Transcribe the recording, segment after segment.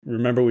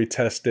remember we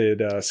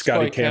tested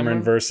Scotty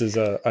Cameron versus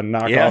a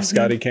knockoff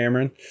Scotty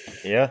Cameron.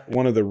 Yeah.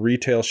 One of the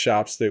retail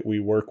shops that we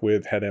work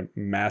with had a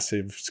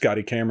massive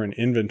Scotty Cameron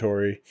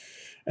inventory,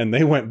 and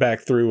they went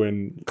back through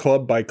and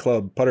club by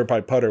club, putter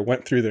by putter,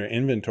 went through their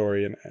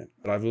inventory, and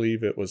I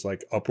believe it was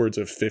like upwards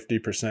of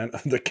 50%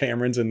 of the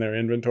Camerons in their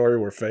inventory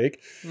were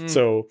fake.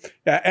 So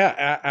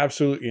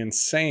absolutely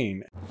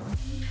insane.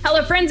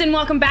 Hello friends and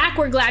welcome back.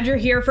 We're glad you're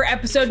here for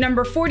episode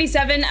number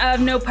 47 of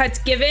No Putts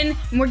Given.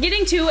 And we're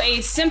getting to a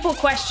simple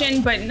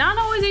question, but not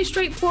always a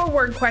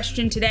straightforward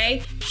question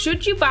today.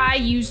 Should you buy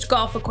used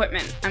golf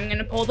equipment? I'm going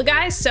to poll the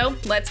guys, so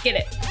let's get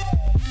it.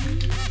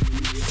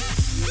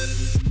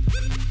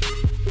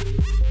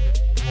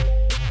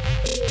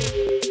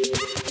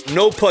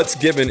 No Putts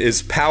Given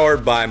is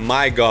powered by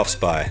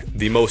MyGolfSpy,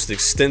 the most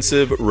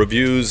extensive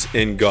reviews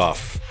in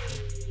golf.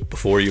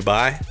 Before you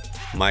buy,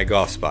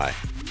 MyGolfSpy.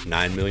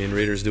 9 million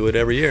readers do it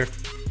every year.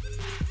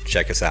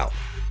 Check us out.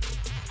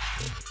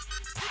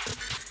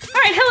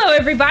 All right, hello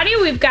everybody.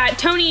 We've got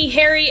Tony,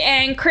 Harry,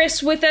 and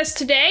Chris with us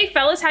today.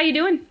 Fellas, how you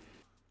doing?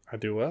 I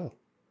do well.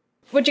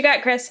 What you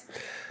got, Chris?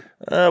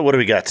 What do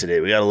we got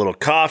today? We got a little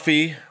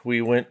coffee. We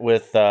went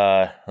with,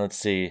 let's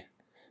see,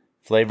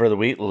 flavor of the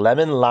week,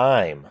 lemon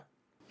lime.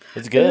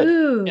 It's good.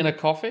 Ooh. In a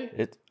coffee?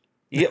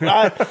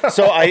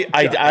 So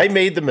I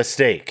made the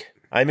mistake.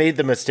 I made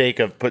the mistake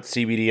of put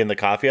CBD in the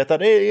coffee. I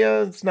thought, hey,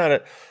 yeah, it's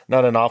not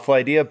an awful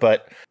idea,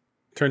 but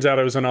turns out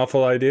it was an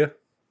awful idea.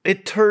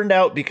 It turned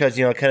out because,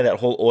 kind of that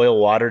whole oil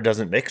water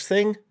doesn't mix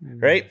thing,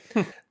 right?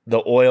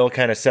 The oil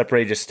kind of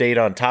separated, just stayed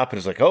on top, and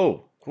it's like,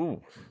 oh,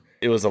 ooh.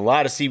 It was a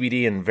lot of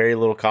CBD and very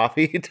little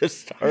coffee to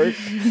start.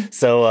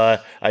 So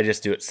I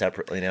just do it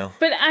separately now.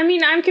 But I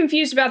mean, I'm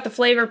confused about the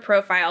flavor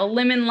profile.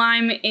 Lemon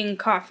lime in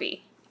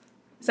coffee.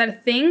 Is that a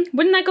thing?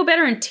 Wouldn't that go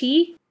better in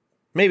tea?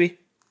 Maybe.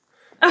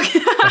 Okay.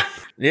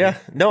 Yeah.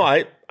 No,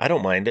 I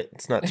don't mind it.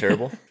 It's not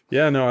terrible.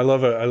 Yeah, no, I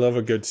love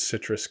a good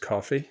citrus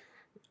coffee.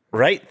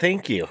 Right?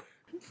 Thank you.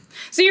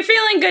 So you're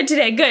feeling good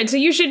today. Good. So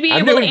you should be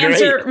able to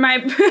answer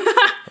my...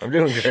 I'm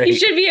doing great. You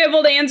should be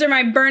able to answer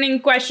my burning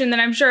question that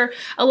I'm sure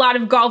a lot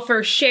of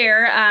golfers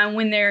share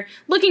when they're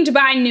looking to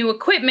buy new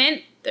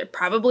equipment. They're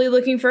probably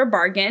looking for a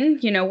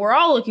bargain. We're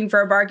all looking for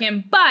a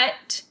bargain.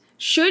 But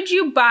should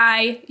you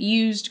buy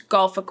used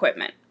golf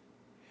equipment?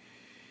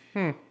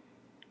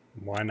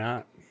 Why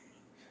not?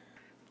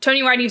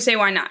 Tony, why do you say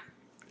why not?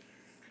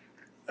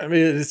 I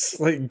mean, it's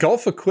like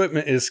golf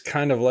equipment is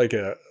kind of like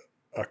a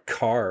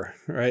car,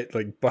 right?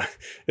 Like,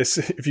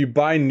 if you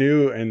buy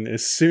new and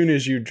as soon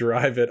as you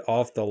drive it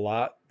off the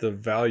lot, the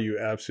value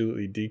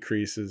absolutely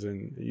decreases.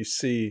 And you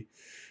see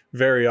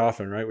very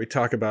often, right? We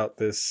talk about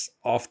this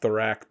off the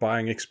rack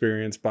buying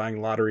experience,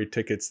 buying lottery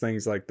tickets,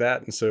 things like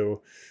that. And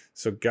so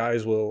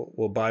guys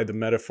will buy the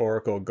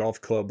metaphorical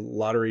golf club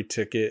lottery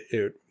ticket.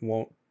 It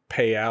won't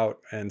pay out.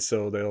 And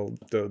so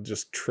they'll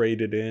just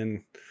trade it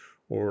in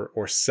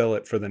or sell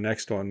it for the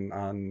next one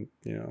on,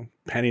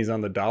 pennies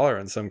on the dollar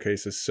in some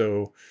cases.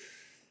 So,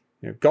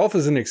 golf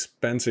is an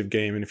expensive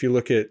game. And if you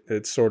look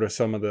at sort of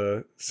some of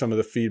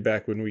the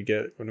feedback when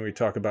we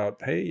talk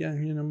about, hey, yeah,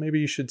 maybe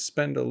you should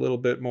spend a little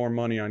bit more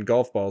money on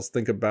golf balls,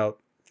 think about,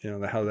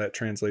 how that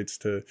translates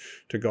to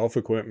golf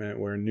equipment,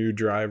 where new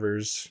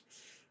drivers,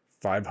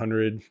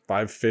 $500,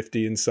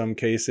 $550 in some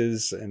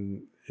cases.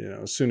 And,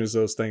 as soon as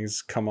those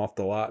things come off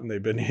the lot and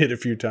they've been hit a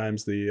few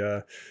times,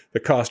 the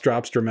cost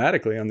drops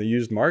dramatically on the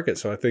used market.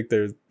 So I think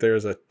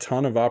there's a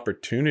ton of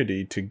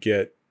opportunity to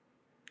get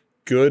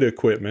good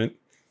equipment,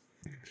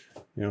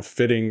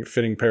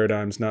 fitting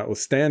paradigms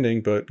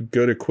notwithstanding, but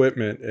good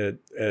equipment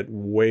at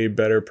way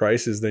better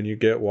prices than you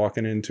get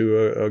walking into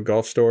a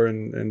golf store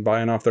and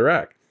buying off the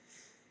rack.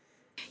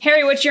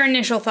 Harry, what's your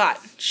initial thought?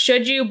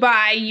 Should you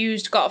buy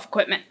used golf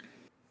equipment?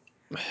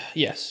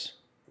 Yes.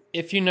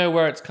 If you know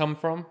where it's come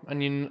from,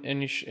 and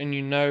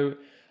you know,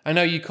 I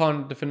know you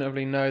can't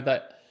definitively know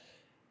that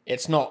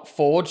it's not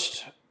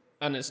forged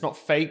and it's not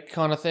fake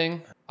kind of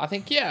thing. I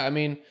think, yeah, I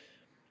mean,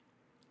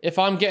 if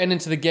I'm getting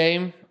into the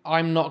game,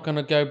 I'm not going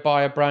to go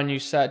buy a brand new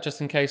set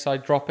just in case I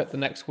drop it the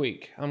next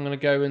week. I'm going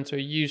to go into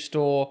a used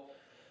store,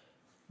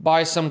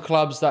 buy some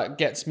clubs that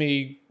gets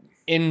me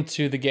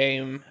into the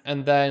game,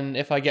 and then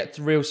if I get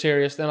real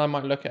serious, then I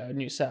might look at a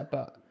new set.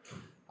 But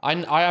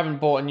I haven't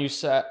bought a new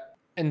set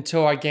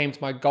until I gamed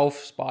my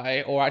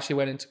GolfSpy or actually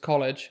went into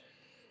college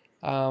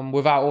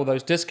without all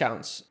those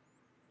discounts.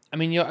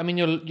 You're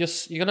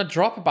gonna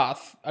drop about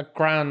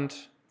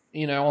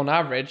 $1,000, on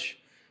average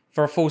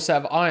for a full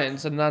set of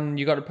irons, and then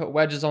you got to put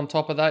wedges on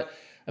top of that.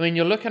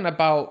 You're looking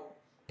about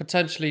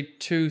potentially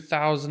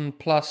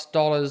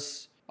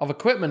 $2,000+ of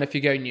equipment if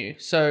you go new.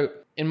 So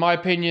in my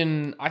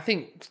opinion, I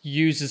think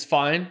used is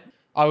fine.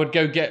 I would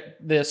go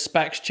get the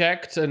specs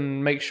checked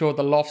and make sure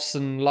the lofts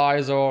and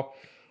lies are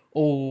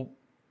all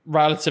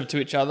relative to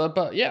each other,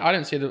 but yeah, I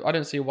don't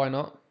see why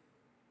not.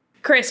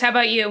 Chris, how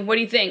about you? What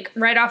do you think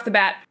right off the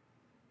bat?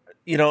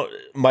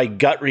 My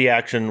gut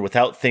reaction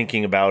without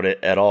thinking about it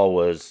at all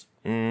was,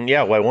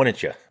 yeah, why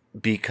wouldn't you?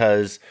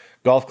 Because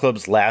golf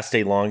clubs last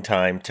a long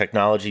time.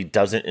 Technology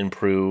doesn't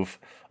improve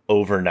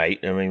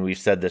overnight. I mean, we've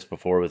said this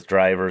before with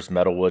drivers,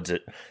 metalwoods,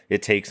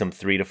 it takes them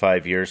 3 to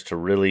 5 years to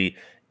really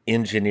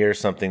engineer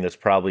something that's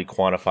probably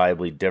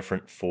quantifiably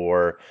different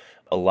for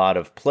a lot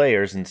of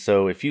players. And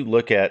so if you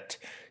look at,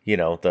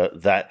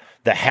 the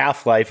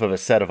half-life of a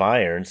set of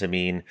irons, I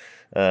mean,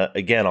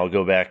 again, I'll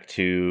go back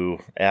to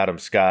Adam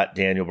Scott,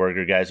 Daniel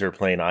Berger, guys that are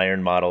playing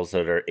iron models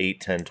that are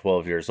 8, 10,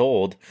 12 years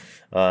old.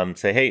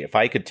 Say, hey, if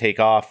I could take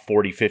off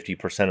 40,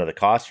 50% of the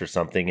cost or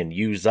something and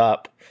use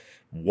up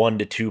 1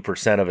 to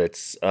 2% of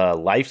its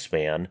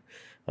lifespan,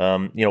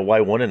 why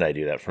wouldn't I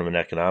do that from an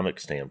economic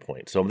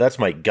standpoint? So that's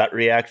my gut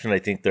reaction. I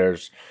think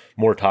there's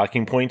more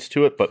talking points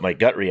to it, but my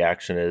gut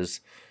reaction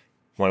is,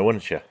 why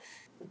wouldn't you?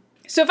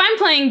 So if I'm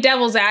playing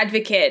devil's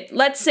advocate,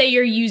 let's say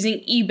you're using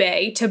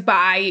eBay to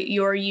buy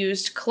your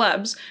used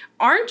clubs.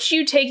 Aren't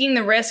you taking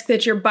the risk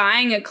that you're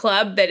buying a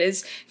club that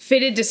is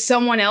fitted to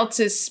someone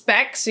else's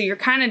specs? So you're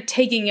kind of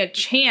taking a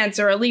chance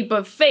or a leap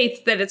of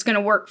faith that it's going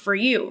to work for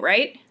you,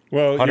 right?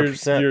 Well,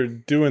 you're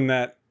doing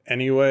that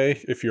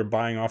anyway if you're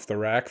buying off the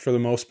rack for the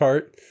most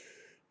part.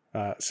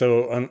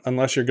 So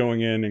unless you're going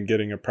in and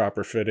getting a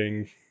proper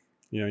fitting,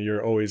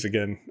 you're always,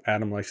 again,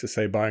 Adam likes to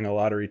say, buying a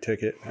lottery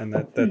ticket, and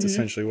that's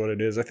essentially what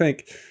it is. I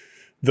think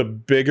the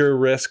bigger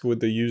risk with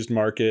the used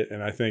market,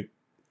 and I think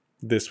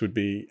this would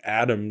be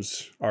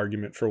Adam's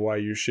argument for why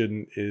you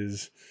shouldn't,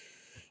 is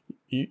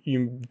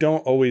you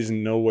don't always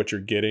know what you're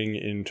getting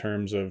in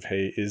terms of,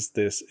 hey, is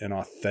this an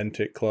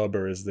authentic club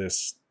or is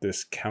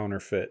this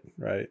counterfeit,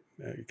 right?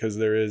 Because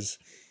there is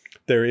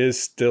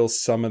still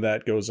some of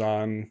that goes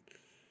on.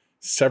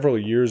 Several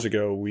years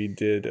ago, we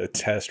did a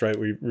test, right?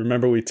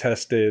 We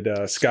tested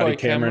Scotty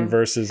Cameron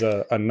versus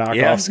a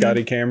knockoff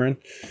Scotty Cameron.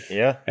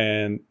 Yeah.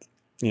 And,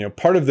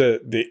 part of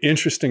the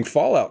interesting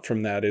fallout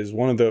from that is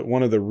one of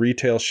the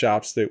retail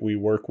shops that we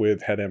work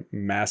with had a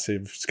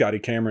massive Scotty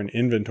Cameron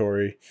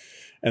inventory,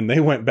 and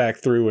they went back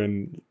through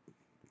and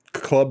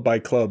club by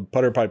club,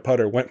 putter by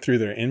putter, went through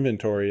their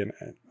inventory, and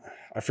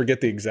I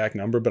forget the exact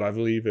number, but I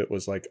believe it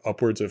was like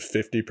upwards of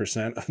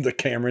 50% of the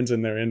Camerons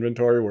in their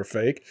inventory were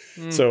fake.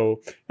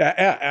 So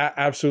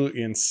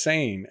absolutely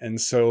insane. And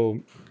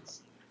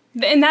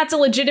that's a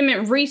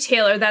legitimate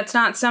retailer. That's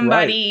not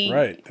somebody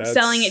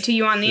selling it to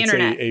you on the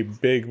internet. A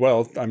big,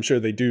 well, I'm sure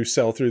they do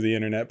sell through the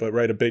internet, but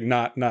a big,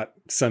 not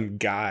some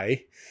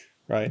guy,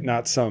 right?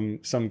 Not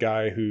some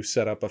guy who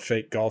set up a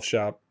fake golf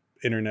shop,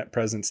 internet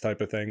presence type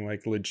of thing,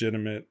 like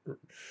legitimate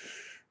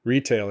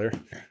retailer.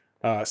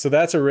 So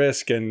that's a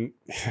risk, and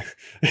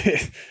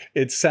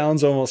it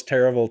sounds almost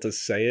terrible to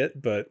say it,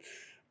 but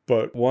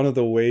one of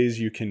the ways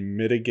you can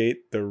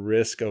mitigate the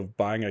risk of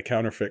buying a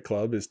counterfeit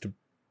club is to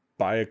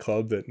buy a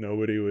club that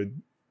nobody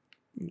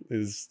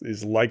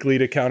is likely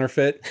to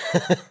counterfeit.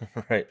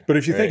 Right. But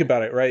if you think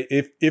about it, right,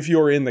 if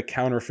you're in the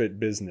counterfeit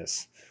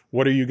business,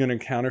 what are you going to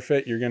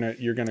counterfeit? You're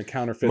going to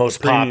counterfeit most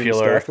the premium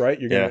popular stuff,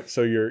 right? You're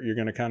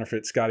going to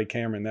counterfeit Scotty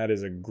Cameron. That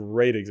is a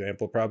great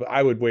example. Probably,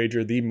 I would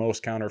wager the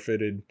most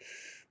counterfeited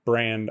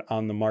brand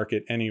on the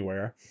market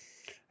anywhere.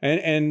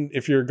 And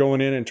if you're going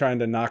in and trying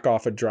to knock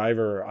off a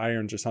driver or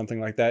irons or something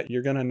like that,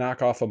 you're going to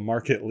knock off a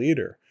market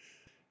leader.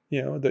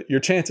 Your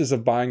chances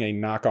of buying a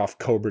knockoff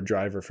Cobra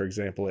driver, for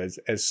example,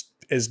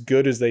 as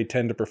good as they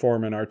tend to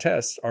perform in our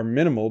tests, are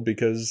minimal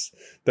because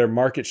their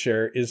market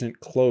share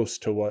isn't close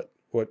to what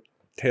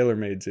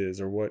TaylorMade's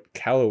is or what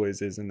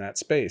Callaway's is in that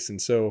space.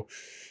 And so,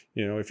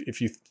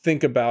 if you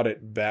think about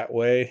it that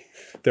way,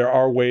 there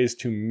are ways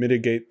to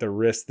mitigate the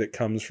risk that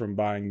comes from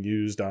buying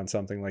used on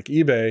something like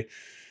eBay.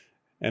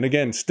 And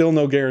again, still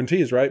no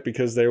guarantees, right?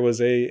 Because there was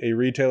a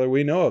retailer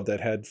we know of that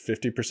had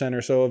 50%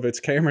 or so of its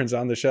Camerons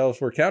on the shelves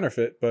were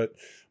counterfeit. But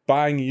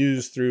buying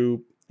used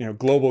through,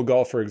 Global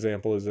Golf, for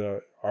example, is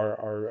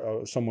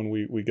someone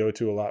we go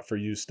to a lot for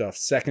used stuff.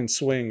 Second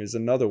Swing is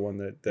another one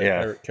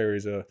that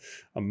carries a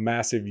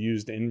massive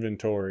used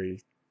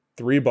inventory.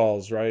 Three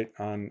Balls, right,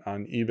 on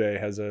eBay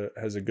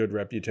has a good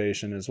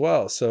reputation as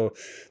well. So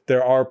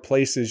there are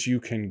places you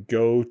can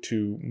go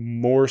to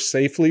more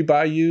safely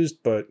buy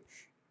used, but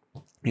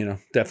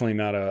definitely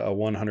not a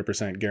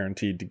 100%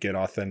 guaranteed to get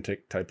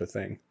authentic type of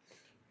thing.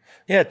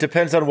 Yeah, it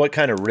depends on what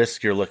kind of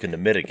risk you're looking to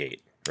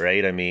mitigate,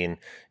 right? I mean,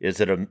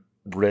 is it a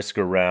risk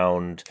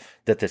around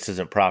that this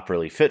isn't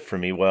properly fit for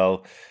me?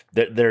 Well,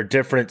 there are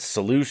different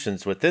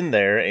solutions within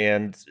there,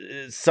 and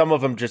some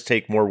of them just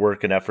take more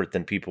work and effort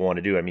than people want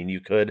to do. I mean, you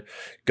could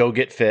go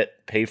get fit,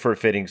 pay for a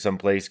fitting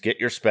someplace,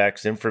 get your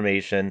specs,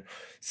 information,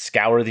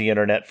 scour the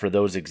internet for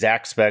those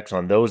exact specs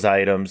on those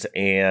items,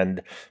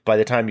 and by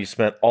the time you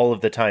spent all of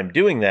the time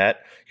doing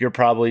that, you're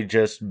probably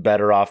just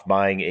better off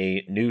buying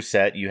a new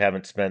set. You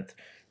haven't spent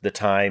the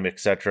time,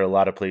 etc. A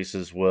lot of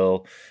places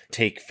will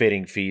take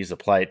fitting fees,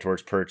 apply it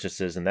towards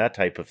purchases and that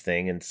type of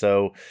thing. And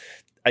so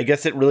I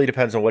guess it really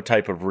depends on what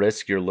type of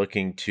risk you're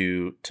looking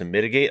to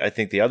mitigate. I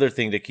think the other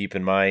thing to keep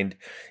in mind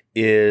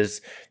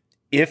is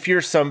If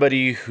you're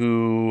somebody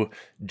who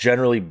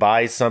generally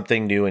buys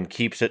something new and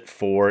keeps it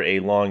for a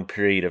long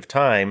period of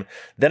time,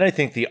 then I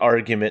think the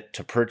argument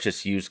to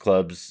purchase used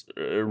clubs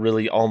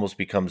really almost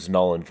becomes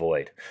null and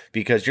void,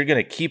 because you're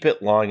going to keep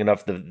it long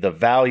enough. The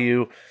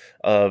value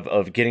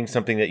of getting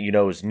something that you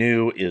know is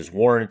new is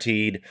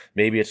warranted.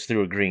 Maybe it's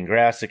through a green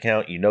grass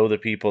account. You know the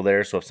people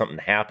there, so if something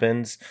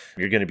happens,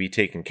 you're going to be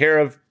taken care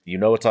of. You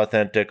know it's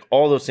authentic.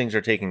 All those things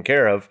are taken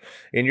care of,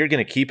 and you're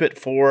going to keep it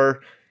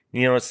for,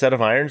 a set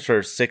of irons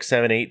for 6,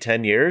 7, 8,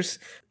 10 years.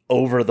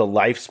 Over the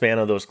lifespan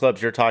of those clubs,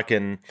 you're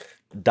talking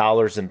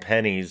dollars and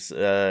pennies,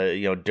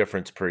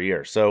 difference per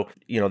year. So,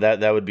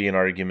 that would be an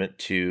argument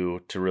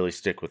to really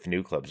stick with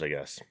new clubs, I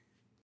guess.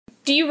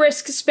 Do you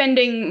risk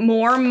spending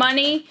more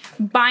money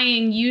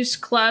buying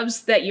used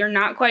clubs that you're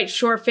not quite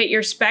sure fit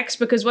your specs?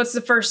 Because what's the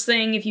first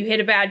thing, if you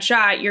hit a bad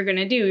shot, you're going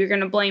to do? You're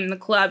going to blame the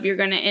club. You're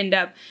going to end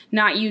up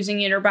not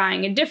using it or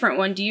buying a different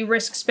one. Do you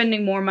risk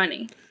spending more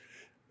money?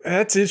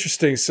 That's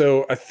interesting.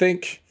 So I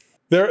think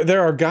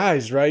there are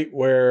guys, right,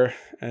 where,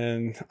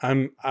 and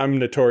I'm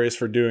notorious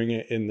for doing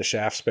it in the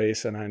shaft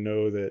space, and I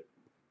know that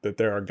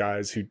there are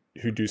guys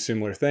who do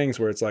similar things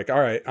where it's like, all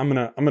right, I'm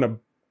gonna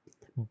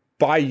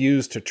buy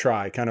used to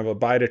try, kind of a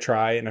buy to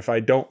try, and if I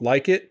don't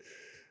like it,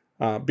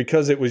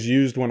 because it was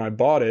used when I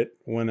bought it,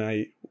 when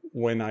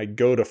I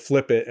go to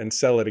flip it and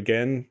sell it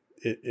again,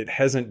 it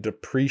hasn't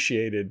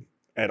depreciated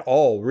at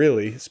all,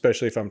 really,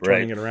 especially if I'm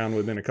turning it around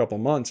within a couple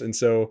months. And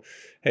so,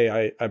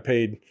 hey, I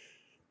paid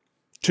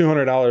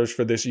 $200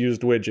 for this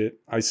used widget.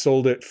 I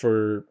sold it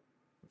for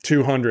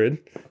 $200,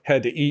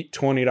 had to eat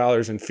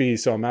 $20 in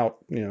fees. So I'm out,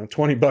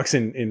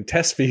 $20 in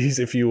test fees,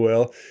 if you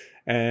will.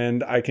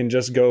 And I can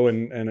just go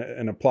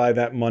and apply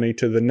that money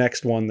to the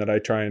next one that I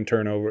try and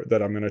turn over, that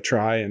I'm going to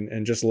try,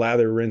 and just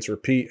lather, rinse,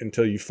 repeat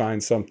until you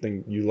find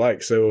something you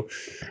like. So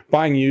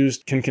buying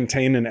used can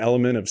contain an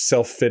element of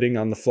self-fitting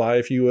on the fly,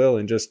 if you will,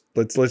 and just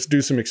let's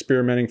do some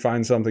experimenting,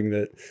 find something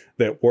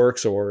that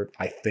works, or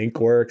I think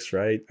works,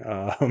 right?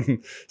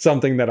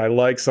 Something that I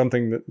like,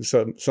 something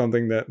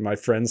that my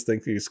friends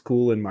think is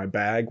cool in my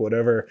bag,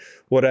 whatever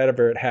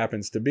it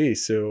happens to be.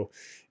 So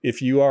if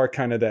you are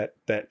kind of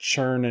that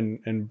churn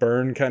and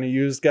burn kind of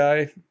used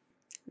guy,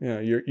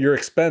 your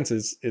expense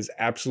is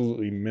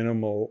absolutely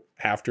minimal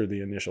after the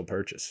initial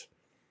purchase.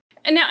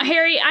 And now,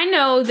 Harry, I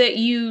know that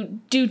you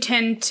do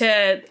tend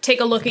to take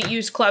a look at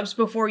used clubs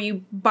before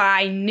you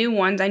buy new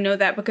ones. I know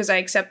that because I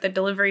accept the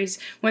deliveries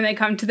when they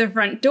come to the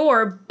front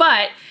door.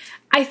 But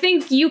I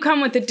think you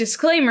come with a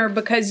disclaimer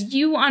because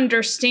you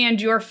understand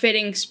your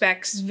fitting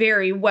specs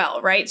very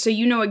well, right? So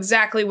you know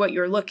exactly what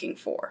you're looking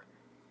for.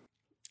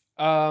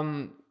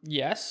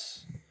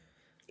 Yes.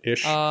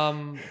 Ish.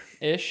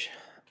 Ish.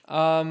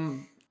 I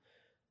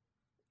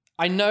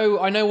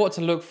know what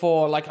to look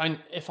for.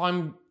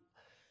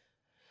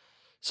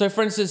 So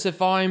for instance,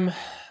 if I'm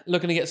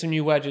looking to get some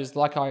new wedges,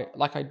 like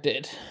I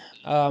did,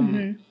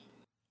 I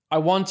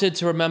wanted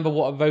to remember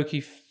what a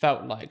Vokey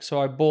felt like. So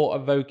I bought a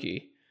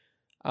Vokey,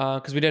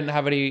 because we didn't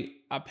have any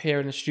up here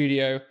in the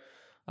studio,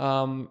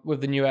 with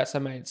the new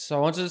SM8s. So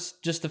I wanted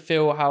just to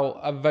feel how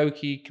a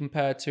Vokey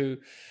compared to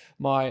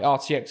my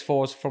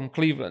RTX4s from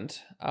Cleveland.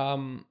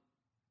 And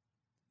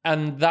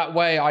that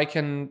way I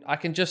can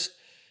just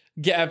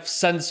get a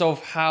sense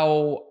of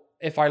how,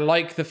 if I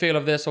like the feel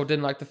of this or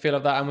didn't like the feel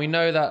of that. And we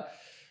know that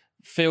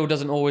feel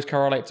doesn't always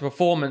correlate to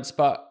performance,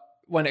 but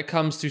when it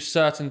comes to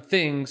certain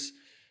things,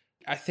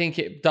 I think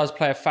it does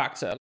play a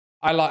factor.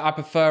 I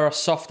prefer a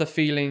softer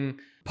feeling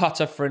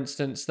putter, for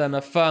instance, than a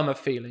firmer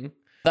feeling.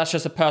 That's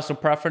just a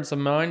personal preference of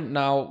mine.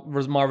 Now,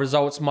 my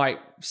results might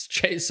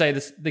say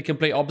the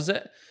complete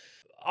opposite.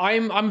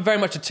 I'm very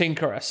much a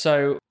tinkerer,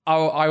 so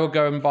I will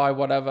go and buy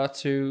whatever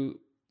to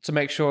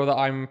make sure that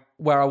I'm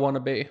where I want to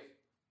be.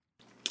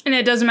 And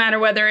it doesn't matter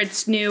whether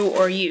it's new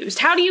or used.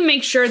 How do you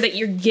make sure that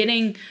you're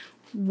getting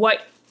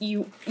what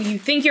you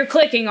think you're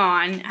clicking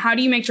on? How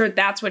do you make sure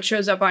that's what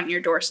shows up on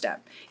your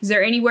doorstep? Is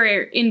there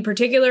anywhere in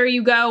particular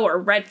you go, or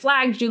red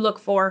flags you look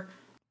for?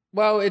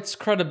 Well, it's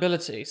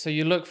credibility. So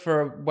you look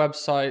for a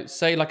website,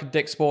 say like a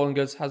Dick's Sporting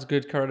Goods has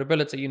good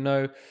credibility. You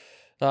know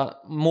that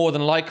more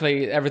than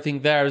likely everything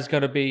there is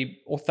going to be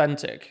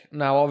authentic.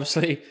 Now,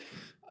 obviously,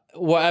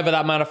 whatever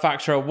that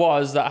manufacturer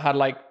was that had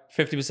like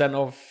 50%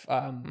 of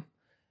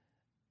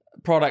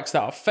products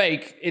that are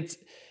fake,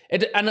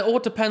 and it all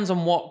depends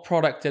on what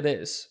product it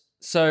is.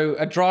 So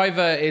a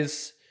driver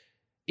is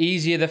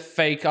easier to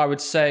fake, I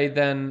would say,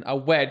 than a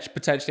wedge,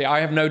 potentially.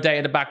 I have no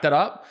data to back that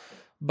up,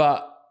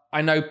 but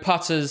I know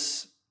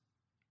putters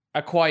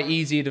are quite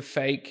easy to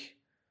fake.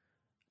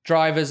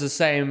 Drivers the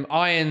same.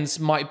 Irons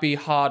might be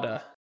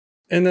harder.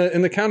 In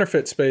the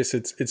counterfeit space,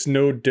 it's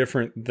no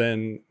different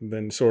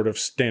than sort of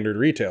standard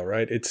retail,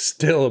 right? It's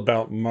still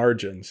about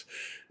margins.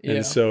 And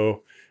Yeah.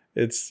 so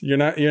you're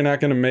not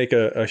going to make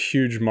a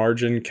huge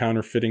margin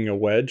counterfeiting a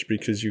wedge,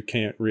 because you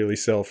can't really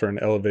sell for an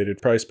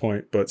elevated price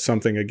point. But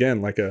something,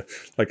 again, like a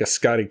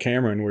Scotty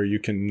Cameron, where you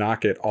can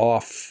knock it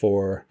off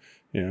for,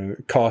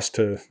 cost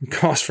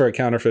for a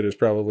counterfeit is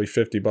probably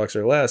 $50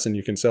 or less, and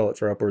you can sell it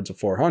for upwards of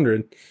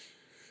 $400.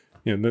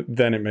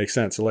 then it makes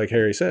sense. So like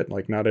Harry said,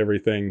 like not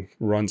everything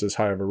runs as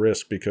high of a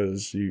risk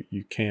because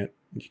you can't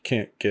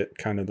get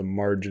kind of the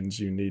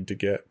margins you need to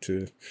get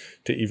to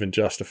even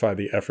justify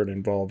the effort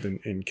involved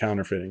in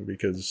counterfeiting,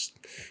 because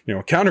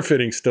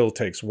counterfeiting still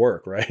takes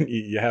work, right?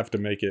 You have to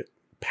make it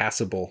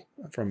passable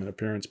from an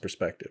appearance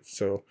perspective.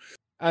 So,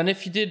 and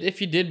if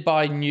you did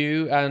buy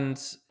new, and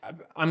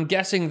I'm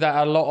guessing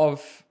that a lot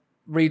of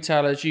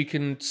retailers you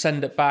can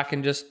send it back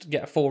and just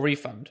get a full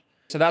refund.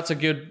 So that's a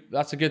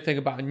good thing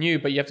about a new,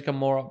 but you have to come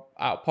more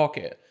out of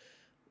pocket.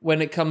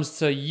 When it comes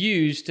to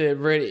used,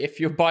 if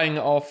you're buying it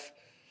off,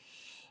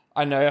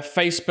 I know, a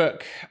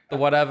Facebook or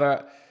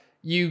whatever,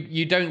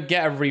 you don't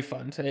get a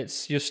refund.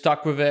 You're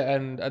stuck with it,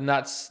 and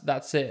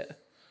that's it.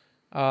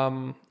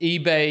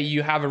 eBay,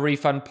 you have a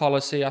refund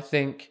policy, I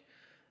think,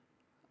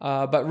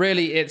 but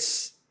really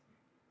it's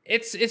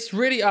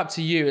really up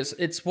to you.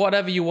 It's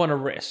whatever you want to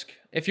risk.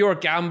 If you're a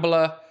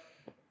gambler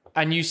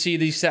and you see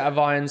these set of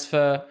irons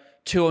for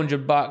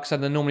 $200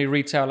 and they normally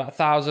retail at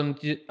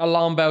 $1,000,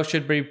 alarm bell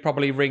should be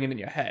probably ringing in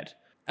your head,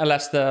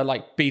 unless they're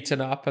like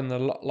beaten up and they're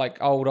like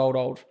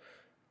old.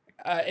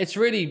 It's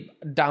really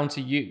down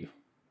to you.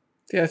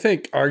 Yeah, I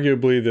think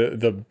arguably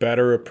the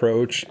better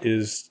approach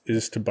is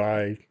to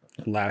buy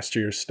last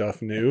year's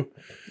stuff new.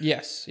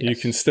 Yes. You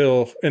can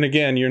still, and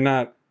again, you're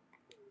not,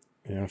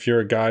 if you're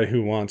a guy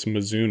who wants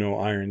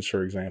Mizuno irons,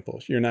 for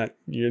example,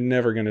 you're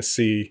never going to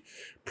see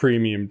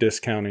premium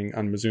discounting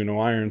on Mizuno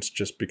irons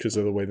just because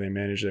of the way they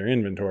manage their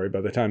inventory.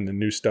 By the time the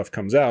new stuff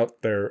comes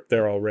out, they're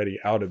already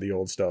out of the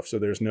old stuff. So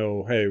there's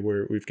no, hey,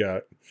 we've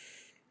got,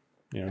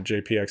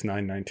 JPX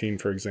 919,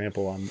 for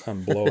example,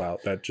 on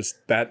blowout.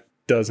 that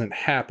doesn't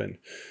happen.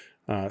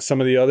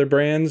 Some of the other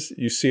brands,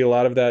 you see a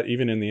lot of that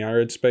even in the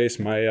iron space.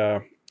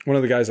 My one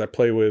of the guys I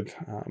play with,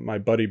 my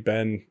buddy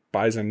Ben,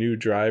 buys a new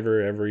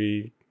driver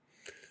every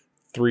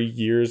 3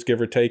 years,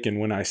 give or take. And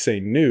when I say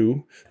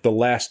new, the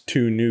last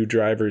 2 new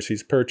drivers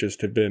he's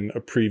purchased have been a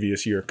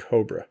previous year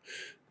Cobra.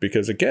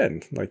 Because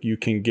again, like you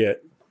can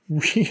get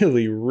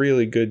really,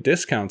 really good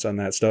discounts on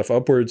that stuff,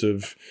 upwards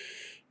of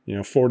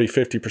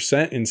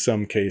 40-50% in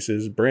some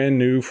cases, brand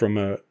new from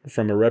a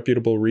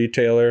reputable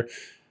retailer.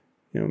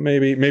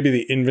 Maybe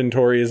the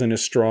inventory isn't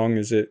as strong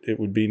as it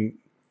would be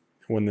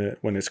when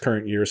it's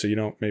current year, so you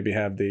don't maybe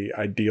have the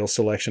ideal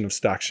selection of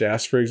stock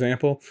shafts, for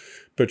example,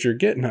 but you're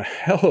getting a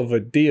hell of a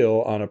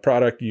deal on a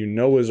product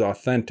is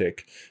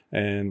authentic,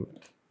 and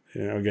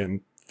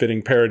again,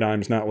 fitting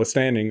paradigms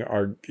notwithstanding,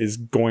 is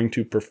going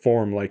to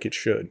perform like it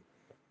should.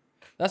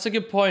 That's a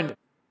good point.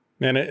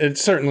 And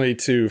it's certainly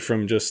too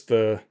from just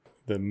the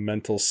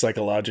mental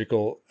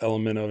psychological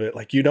element of it.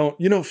 Like you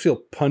don't feel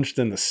punched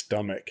in the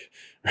stomach,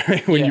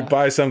 right? When you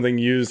buy something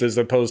used as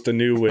opposed to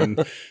new, when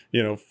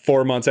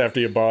 4 months after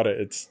you bought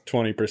it, it's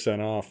 20%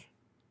 off.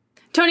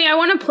 Tony, I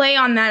want to play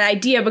on that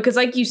idea because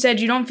like you said,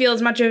 you don't feel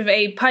as much of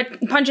a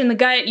punch in the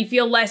gut. You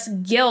feel less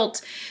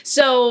guilt.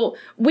 So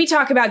we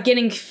talk about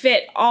getting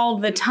fit all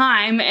the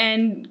time,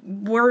 and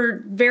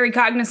we're very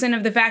cognizant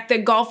of the fact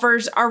that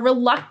golfers are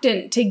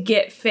reluctant to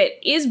get fit.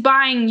 Is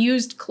buying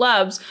used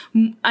clubs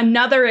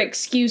another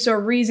excuse or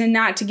reason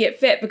not to get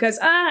fit? Because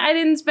I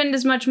didn't spend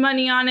as much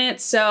money on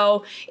it,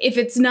 so if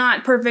it's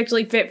not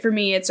perfectly fit for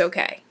me, it's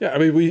okay. Yeah, I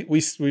mean,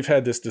 we've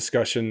had this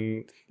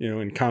discussion,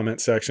 in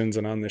comment sections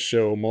and on this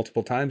show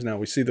multiple times now.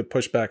 We see the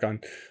pushback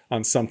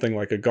on something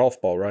like a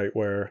golf ball, right?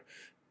 Where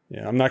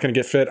I'm not going to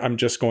get fit. I'm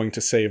just going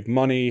to save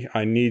money.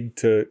 I need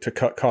to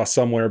cut costs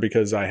somewhere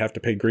because I have to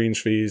pay greens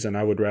fees, and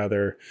I would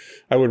rather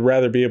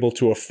be able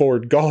to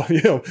afford golf,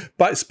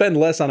 spend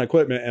less on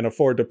equipment and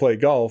afford to play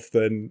golf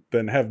than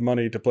have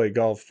money to play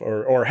golf,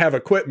 or have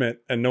equipment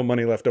and no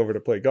money left over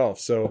to play golf.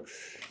 So,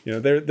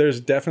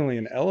 there's definitely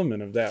an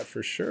element of that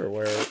for sure,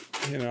 where,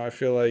 I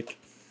feel like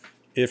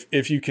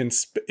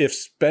if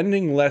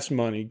spending less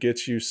money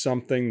gets you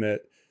something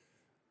that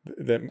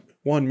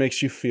one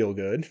makes you feel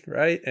good,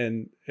 right?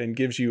 And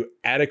gives you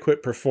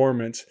adequate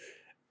performance,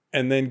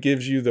 and then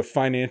gives you the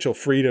financial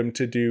freedom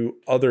to do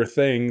other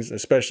things,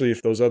 especially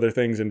if those other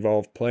things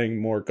involve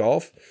playing more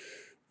golf,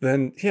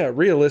 then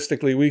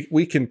realistically,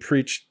 we can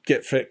preach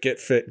get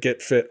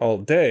fit all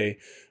day.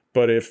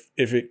 But if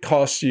it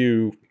costs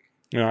you,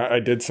 I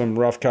did some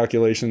rough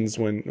calculations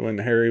when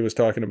Harry was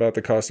talking about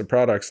the cost of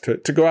products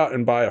to go out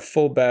and buy a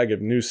full bag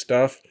of new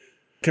stuff.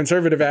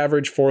 Conservative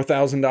average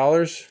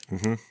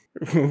 $4,000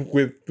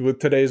 with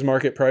today's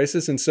market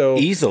prices, and so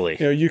easily,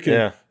 you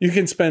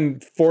can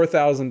spend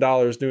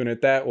 $4,000 doing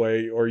it that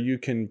way, or you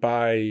can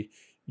buy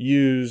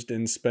used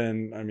and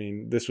spend. I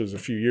mean, this was a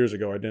few years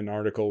ago. I did an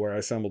article where I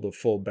assembled a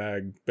full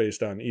bag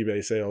based on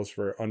eBay sales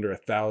for under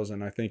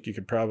 $1,000. I think you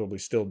could probably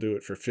still do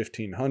it for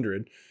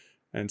 $1,500,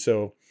 and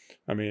so.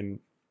 I mean,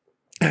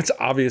 that's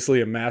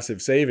obviously a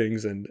massive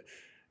savings, and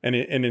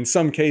in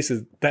some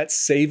cases, that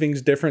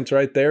savings difference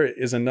right there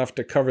is enough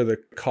to cover the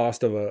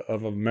cost of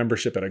a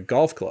membership at a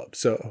golf club.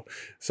 So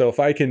if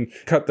I can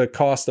cut the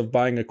cost of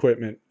buying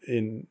equipment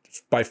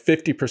by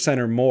 50%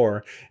 or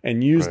more,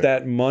 and use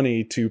that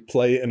money to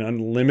play an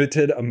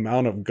unlimited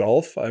amount of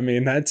golf, I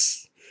mean,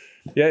 that's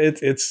Yeah,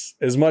 it's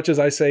as much as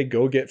I say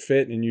go get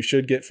fit, and you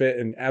should get fit,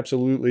 and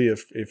absolutely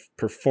if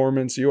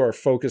performance, you are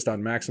focused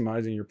on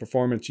maximizing your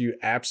performance, you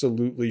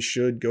absolutely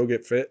should go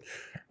get fit.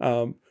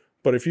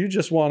 But if you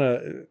just want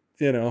to,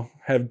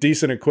 have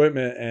decent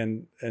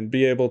equipment and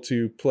be able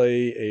to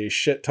play a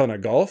shit ton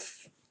of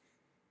golf,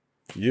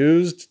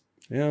 used,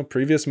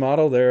 previous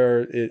model,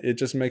 it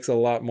just makes a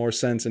lot more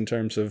sense in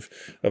terms of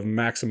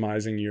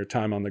maximizing your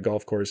time on the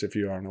golf course if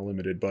you are on a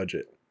limited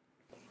budget.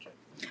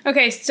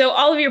 Okay, so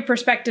all of your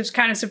perspectives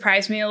kind of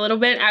surprised me a little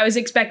bit. I was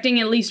expecting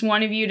at least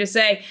one of you to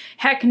say,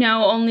 heck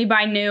no, only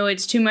buy new.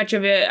 It's too much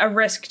of a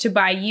risk to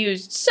buy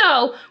used.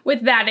 So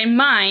with that in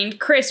mind,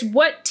 Chris,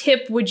 what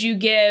tip would you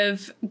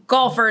give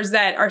golfers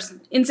that are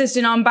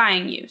insistent on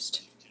buying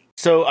used?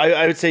 So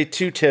I would say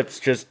 2 tips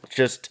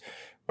just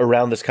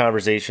around this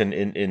conversation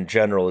in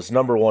general is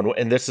number one,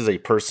 and this is a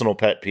personal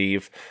pet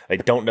peeve. I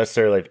don't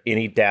necessarily have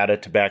any data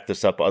to back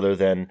this up other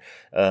than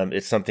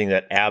it's something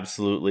that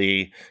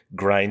absolutely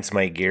grinds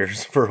my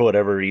gears for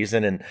whatever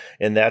reason.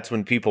 And that's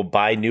when people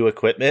buy new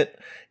equipment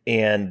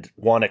and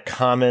want to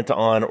comment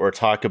on or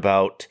talk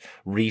about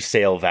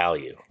resale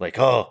value. Like,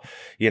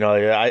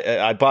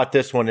 I bought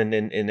this one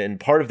and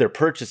part of their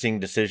purchasing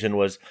decision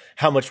was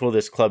how much will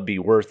this club be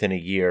worth in a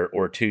year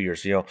or 2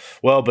 years?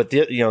 But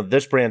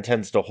this brand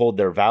tends to hold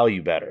their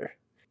value better.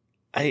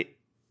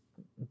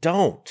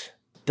 Don't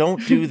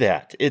do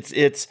that.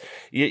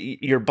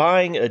 You're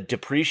buying a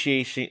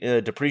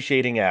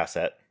depreciating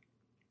asset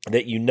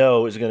that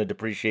is going to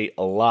depreciate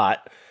a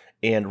lot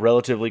and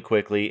relatively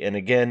quickly. And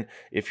again,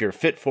 if you're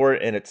fit for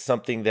it and it's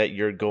something that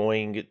you're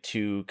going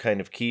to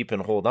kind of keep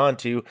and hold on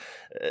to,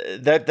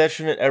 that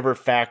shouldn't ever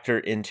factor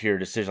into your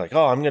decision. Like,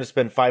 I'm going to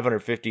spend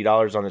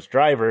 $550 on this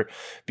driver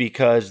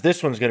because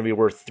this one's going to be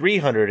worth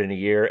 $300 in a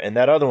year, and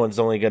that other one's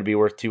only going to be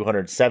worth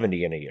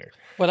 $270 in a year.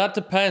 Well, that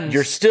depends.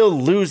 You're still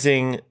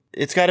losing.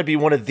 It's got to be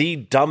one of the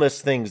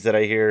dumbest things that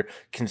I hear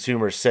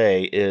consumers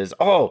say is,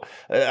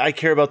 I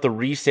care about the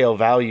resale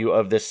value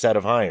of this set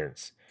of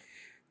irons.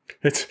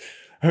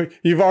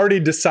 You've already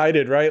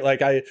decided, right? Like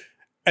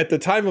at the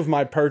time of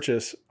my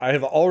purchase, I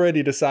have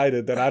already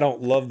decided that I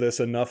don't love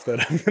this enough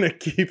that I'm going to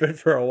keep it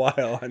for a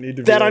while. I need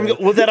to I'm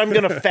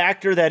going to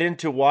factor that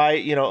into why,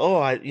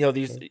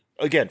 these,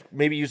 again,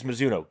 maybe use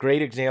Mizuno.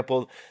 Great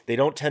example. They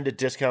don't tend to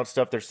discount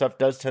stuff. Their stuff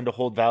does tend to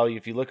hold value.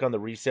 If you look on the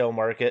resale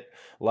market,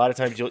 a lot of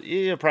times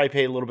you'll probably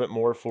pay a little bit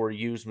more for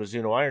used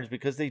Mizuno irons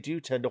because they do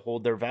tend to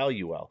hold their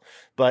value well.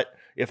 But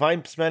if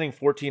I'm spending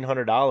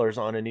 $1,400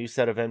 on a new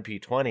set of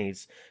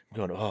MP20s, I'm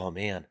going, oh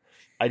man,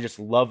 I just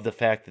love the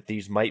fact that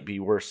these might be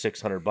worth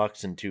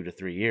 $600 in 2 to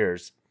 3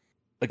 years.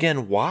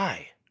 Again,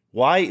 why?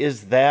 Why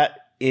is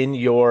that in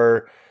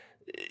your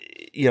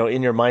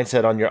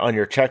mindset on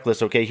your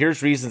checklist? Okay,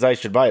 here's reasons I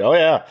should buy it. Oh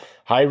yeah,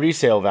 high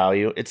resale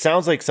value. It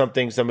sounds like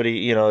something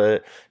somebody,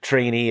 a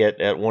trainee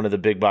at one of the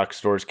big box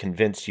stores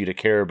convinced you to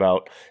care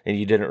about, and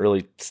you didn't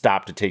really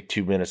stop to take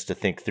 2 minutes to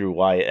think through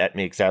why it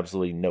makes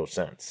absolutely no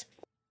sense.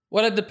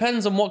 Well, it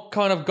depends on what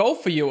kind of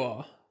golfer you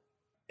are.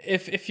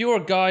 If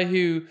you're a guy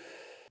who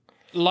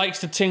likes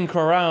to tinker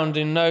around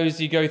and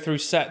knows you go through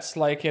sets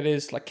like it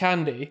is like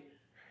candy,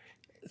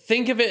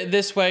 think of it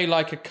this way,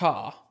 like a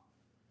car.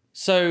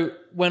 So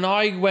when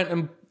I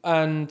went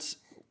and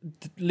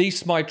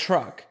leased my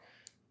truck,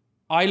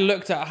 I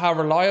looked at how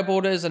reliable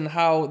it is and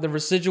how the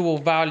residual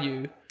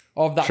value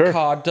of that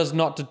car does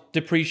not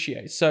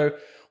depreciate. So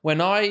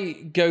when I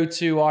go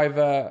to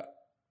either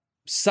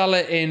sell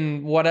it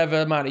in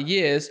whatever amount of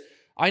years,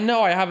 I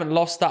know I haven't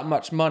lost that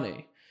much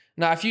money.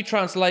 Now, if you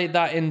translate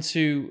that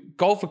into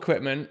golf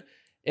equipment,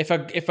 if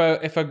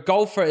a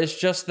golfer is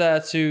just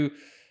there to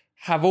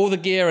have all the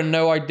gear and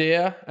no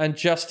idea and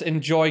just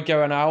enjoy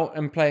going out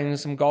and playing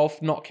some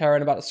golf, not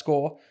caring about the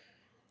score,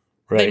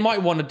 they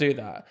might want to do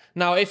that.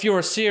 Now, if you're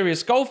a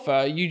serious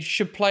golfer, you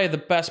should play the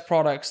best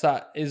products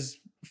that is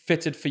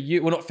fitted for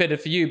you. Well, not fitted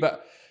for you,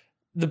 but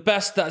the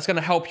best that's going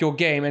to help your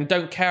game, and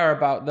don't care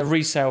about the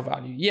resale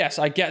value. Yes,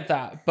 I get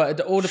that, but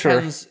it all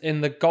depends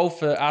in the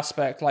golfer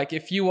aspect. Like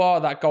if you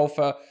are that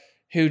golfer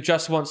who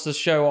just wants to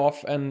show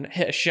off and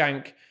hit a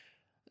shank,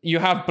 you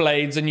have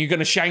blades and you're going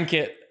to shank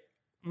it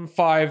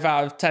 5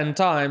 out of 10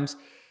 times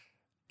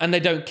and they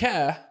don't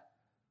care,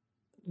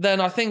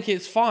 then I think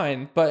it's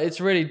fine. But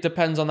it really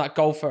depends on that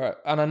golfer.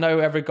 And I know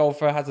every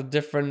golfer has a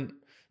different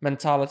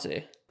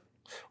mentality.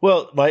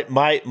 Well,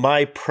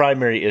 my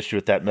primary issue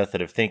with that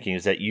method of thinking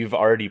is that you've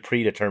already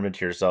predetermined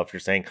to yourself. You're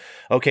saying,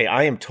 okay,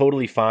 I am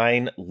totally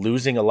fine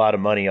losing a lot of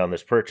money on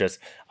this purchase.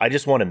 I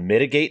just want to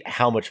mitigate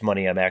how much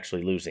money I'm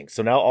actually losing.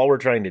 So now all we're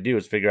trying to do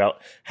is figure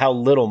out how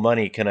little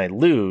money can I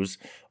lose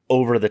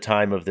over the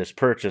time of this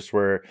purchase,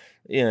 where,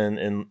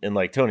 and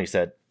like Tony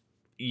said,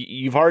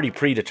 you've already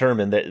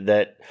predetermined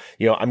that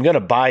I'm going to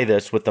buy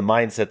this with the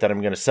mindset that I'm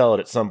going to sell it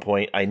at some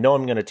point. I know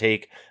I'm going to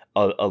take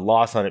a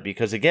loss on it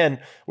because, again,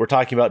 we're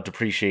talking about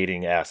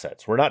depreciating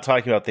assets. We're not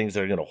talking about things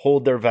that are going to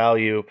hold their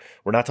value.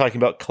 We're not talking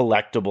about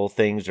collectible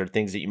things or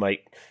things that you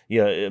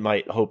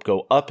might hope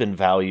go up in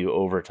value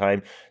over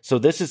time. So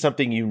this is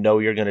something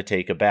you're going to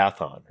take a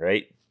bath on,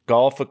 right?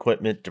 golf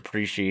equipment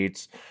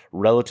depreciates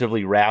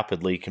relatively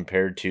rapidly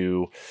compared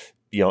to,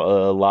 a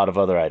lot of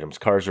other items.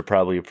 Cars are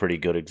probably a pretty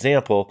good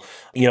example,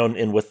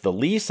 and with the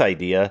lease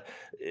idea,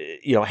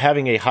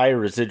 having a higher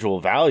residual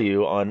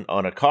value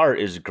on a car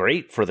is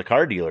great for the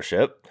car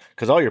dealership,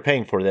 because all you're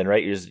paying for then,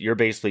 right, is you're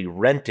basically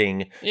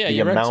renting the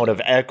amount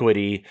of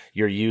equity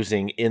you're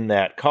using in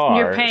that car.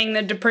 You're paying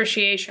the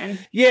depreciation.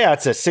 Yeah,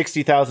 it's a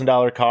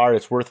 $60,000 car.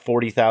 It's worth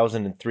 $40,000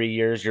 in 3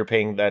 years. You're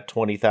paying that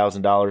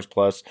 $20,000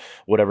 plus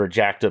whatever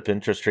jacked up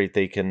interest rate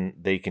they can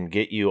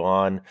get you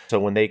on. So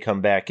when they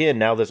come back in,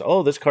 now this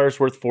car is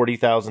worth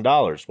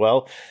 $40,000.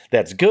 Well,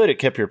 that's good. It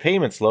kept your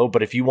payments low.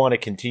 But if you want to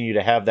continue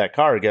to have that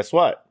car, guess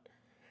what?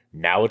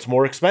 Now it's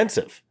more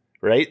expensive.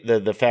 Right?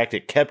 The fact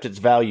it kept its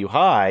value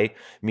high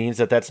means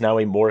that that's now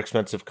a more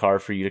expensive car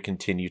for you to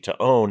continue to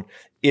own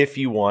if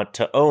you want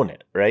to own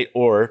it, right?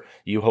 Or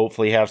you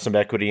hopefully have some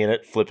equity in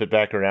it, flip it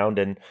back around,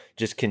 and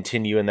just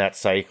continue in that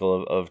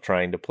cycle of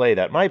trying to play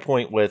that. My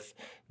point with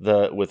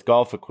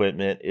golf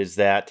equipment is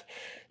that,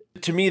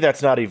 to me,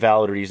 that's not a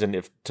valid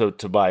reason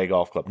to buy a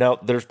golf club. Now,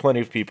 there's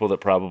plenty of people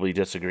that probably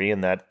disagree,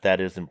 and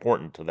that is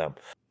important to them.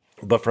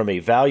 But from a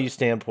value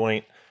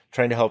standpoint,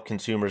 trying to help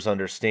consumers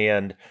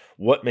understand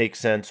what makes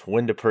sense,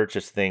 when to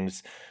purchase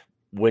things.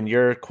 When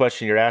your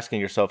question you're asking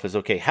yourself is,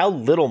 okay, how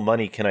little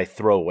money can I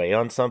throw away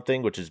on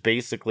something, which is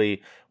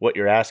basically what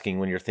you're asking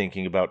when you're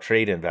thinking about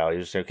trade-in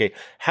values. Okay,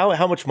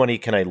 how much money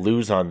can I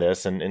lose on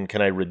this, and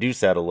can I reduce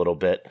that a little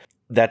bit?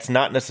 That's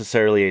not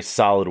necessarily a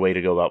solid way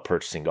to go about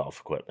purchasing golf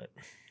equipment,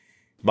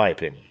 my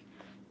opinion.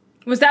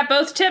 Was that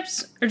both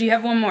tips, or do you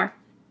have one more?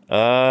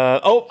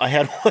 I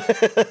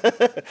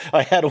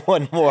had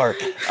one more.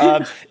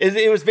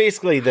 It was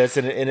basically this,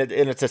 and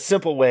it's a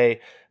simple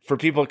way for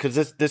people,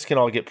 because this can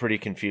all get pretty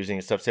confusing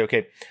and stuff. Say,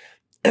 okay,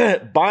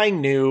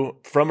 buying new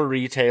from a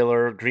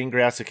retailer, green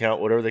grass account,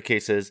 whatever the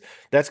case is,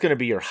 that's going to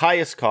be your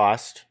highest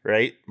cost,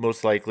 right?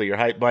 Most likely,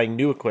 buying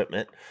new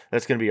equipment,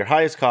 that's going to be your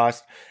highest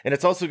cost, and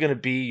it's also going to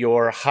be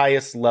your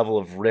highest level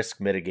of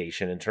risk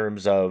mitigation in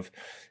terms of,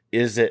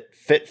 is it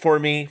fit for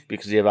me?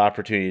 Because you have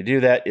opportunity to do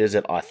that. Is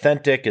it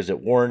authentic? Is it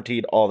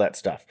warranted? All that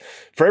stuff.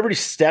 For every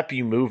step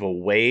you move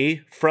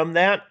away from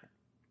that,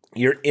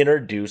 you're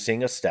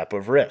introducing a step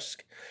of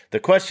risk. The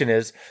question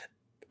is,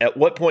 at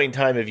what point in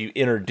time have you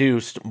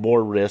introduced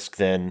more risk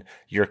than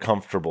you're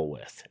comfortable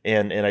with?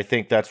 And I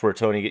think that's where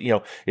Tony,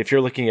 if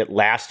you're looking at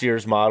last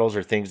year's models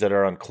or things that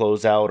are on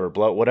closeout or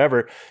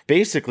whatever,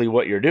 basically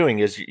what you're doing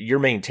is you're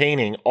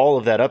maintaining all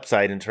of that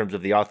upside in terms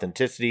of the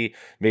authenticity,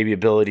 maybe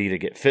ability to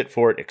get fit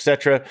for it,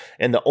 etc.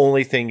 And the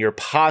only thing you're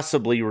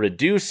possibly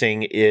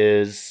reducing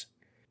is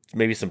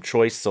maybe some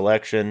choice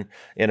selection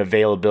and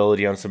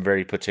availability on some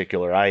very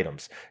particular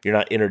items. You're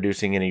not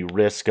introducing any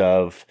risk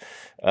of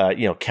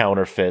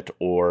counterfeit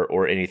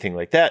or anything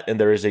like that. And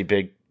there is a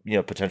big,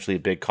 potentially a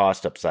big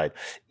cost upside.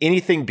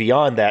 Anything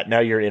beyond that, now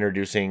you're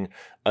introducing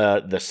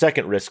the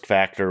second risk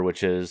factor,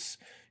 which is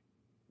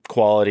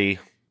quality.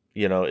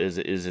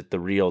 Is it the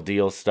real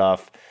deal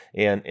stuff,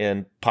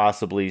 and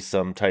possibly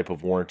some type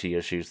of warranty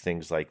issues,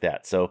 things like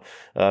that. So,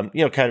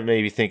 kind of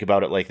maybe think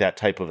about it like that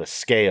type of a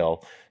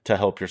scale to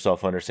help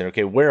yourself understand,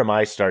 okay, where am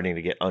I starting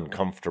to get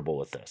uncomfortable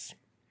with this?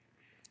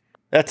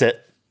 That's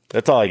it.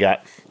 That's all I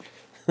got.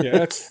 Yeah,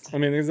 that's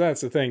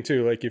the thing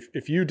too. Like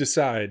if you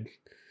decide,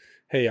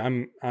 hey,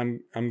 I'm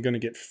going to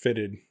get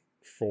fitted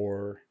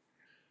for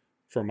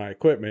my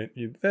equipment,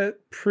 that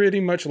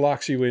pretty much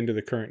locks you into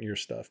the current year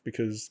stuff,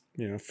 because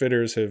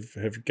fitters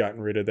have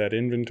gotten rid of that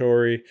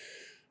inventory.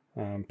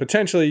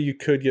 Potentially you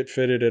could get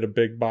fitted at a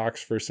big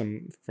box for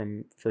some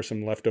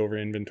leftover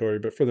inventory,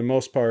 but for the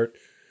most part,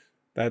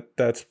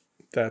 that's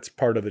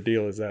part of the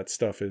deal, is that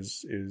stuff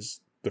is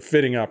the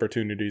fitting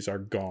opportunities are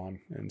gone.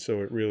 And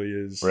so it really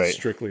is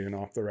strictly an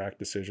off the rack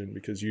decision,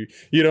 because you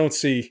don't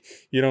see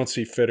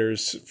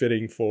fitters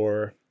fitting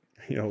for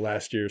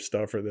last year's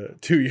stuff or the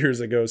 2 years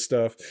ago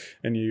stuff,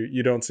 and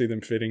you don't see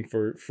them fitting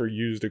for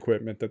used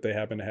equipment that they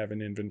happen to have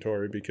in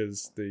inventory,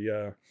 because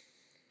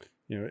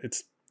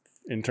it's,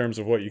 in terms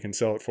of what you can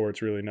sell it for,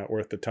 it's really not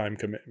worth the time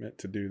commitment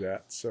to do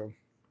that. So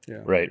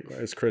yeah,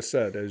 as Chris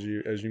said, as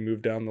you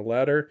move down the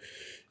ladder,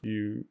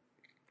 you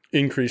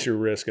increase your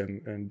risk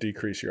and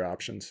decrease your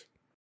options.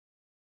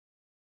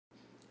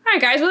 All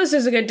right, guys. Well, this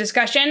is a good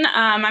discussion.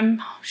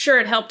 I'm sure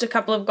it helped a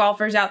couple of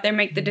golfers out there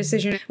make the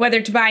decision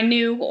whether to buy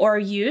new or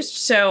used.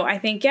 So I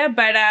think,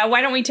 but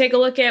why don't we take a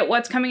look at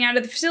what's coming out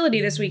of the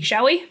facility this week,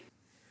 shall we?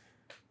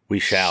 We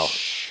shall.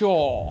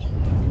 Sure.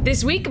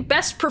 This week,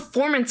 best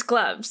performance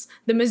gloves.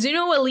 The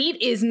Mizuno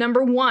Elite is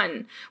number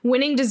 1.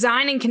 Winning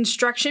design and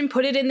construction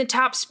put it in the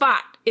top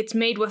spot. It's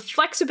made with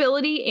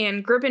flexibility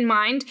and grip in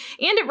mind,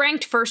 and it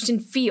ranked first in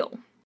feel.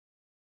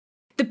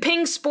 The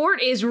Ping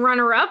Sport is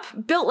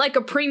runner-up. Built like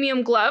a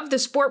premium glove, the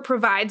Sport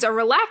provides a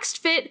relaxed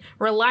fit,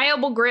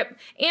 reliable grip,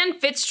 and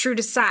fits true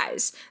to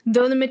size.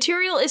 Though the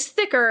material is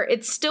thicker,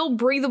 it's still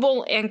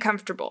breathable and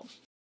comfortable.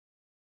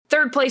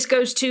 Third place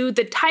goes to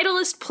the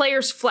Titleist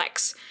Players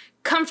Flex.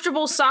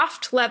 Comfortable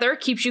soft leather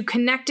keeps you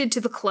connected to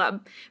the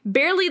club.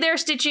 Barely there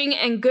stitching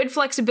and good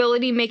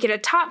flexibility make it a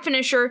top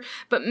finisher,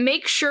 but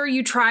make sure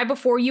you try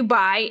before you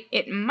buy.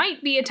 It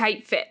might be a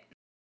tight fit.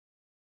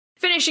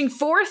 Finishing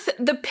fourth,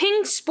 the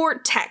Ping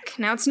Sport Tech.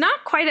 Now, it's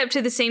not quite up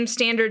to the same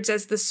standards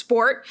as the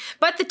Sport,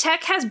 but the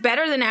Tech has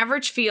better than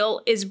average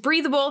feel, is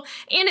breathable,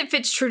 and it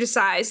fits true to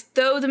size,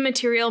 though the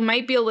material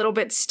might be a little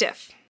bit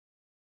stiff.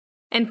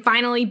 And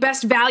finally,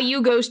 best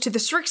value goes to the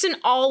Srixon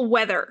All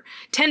Weather.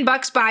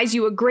 $10 buys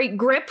you a great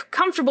grip,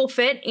 comfortable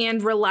fit,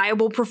 and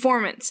reliable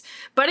performance.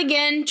 But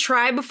again,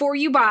 try before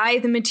you buy.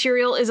 The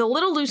material is a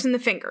little loose in the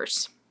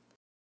fingers.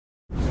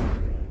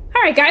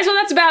 All right, guys, well,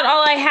 that's about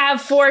all I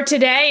have for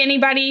today.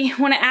 Anybody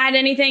want to add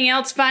anything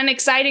else fun,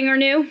 exciting, or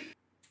new?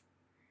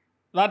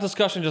 That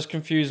discussion just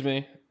confused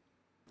me.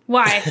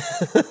 Why?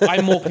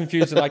 I'm more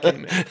confused than I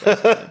came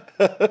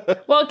in.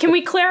 Well, can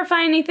we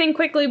clarify anything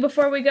quickly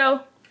before we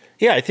go?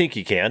 Yeah, I think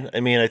you can. I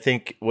mean, I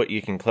think what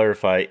you can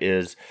clarify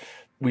is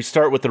we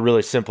start with a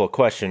really simple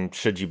question: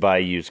 should you buy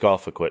used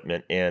golf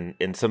equipment? And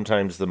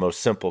sometimes the most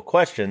simple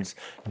questions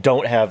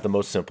don't have the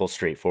most simple,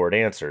 straightforward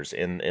answers.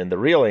 And the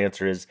real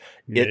answer is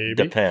it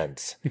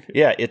depends.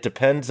 Yeah, it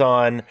depends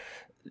on,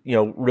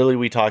 really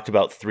we talked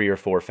about 3 or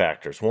 4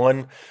 factors.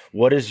 One,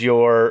 what is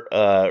your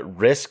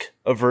risk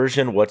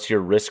aversion? What's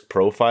your risk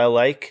profile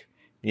like?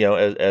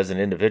 As an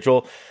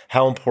individual,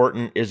 how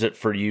important is it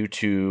for you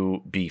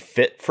to be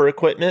fit for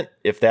equipment?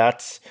 If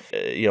that's,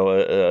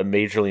 a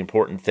majorly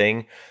important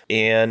thing.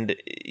 And,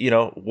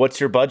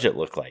 what's your budget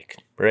look like,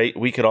 right?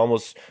 We could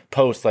almost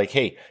post like,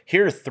 hey,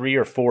 here are 3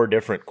 or 4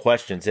 different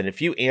questions. And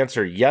if you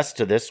answer yes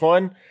to this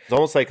one, it's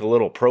almost like a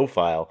little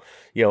profile.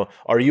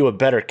 Are you a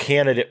better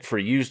candidate for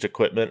used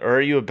equipment, or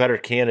are you a better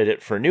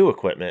candidate for new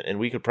equipment? And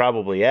we could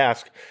probably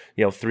ask,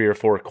 3 or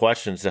 4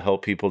 questions to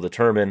help people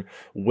determine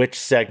which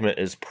segment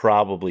is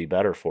probably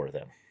better for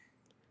them.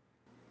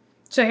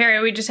 So, Harry,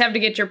 we just have to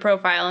get your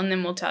profile and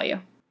then we'll tell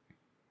you.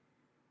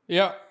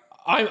 Yeah,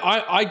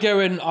 I go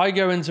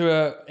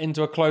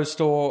into a closed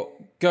store,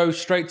 go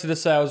straight to the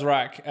sales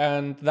rack,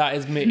 and that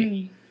is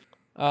me.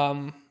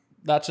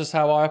 That's just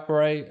how I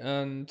operate,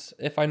 and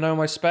if I know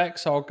my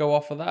specs, I'll go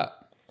off of that.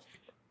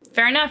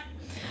 Fair enough.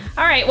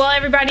 All right, well,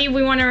 everybody,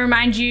 we want to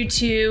remind you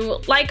to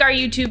like our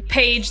YouTube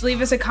page,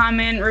 leave us a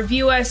comment,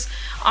 review us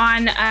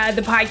on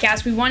the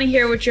podcast. We want to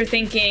hear what you're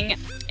thinking,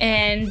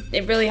 and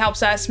it really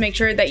helps us make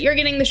sure that you're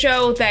getting the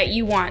show that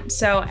you want.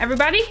 So,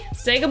 everybody,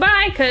 say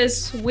goodbye,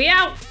 because we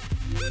out.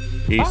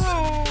 Peace.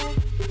 Bye.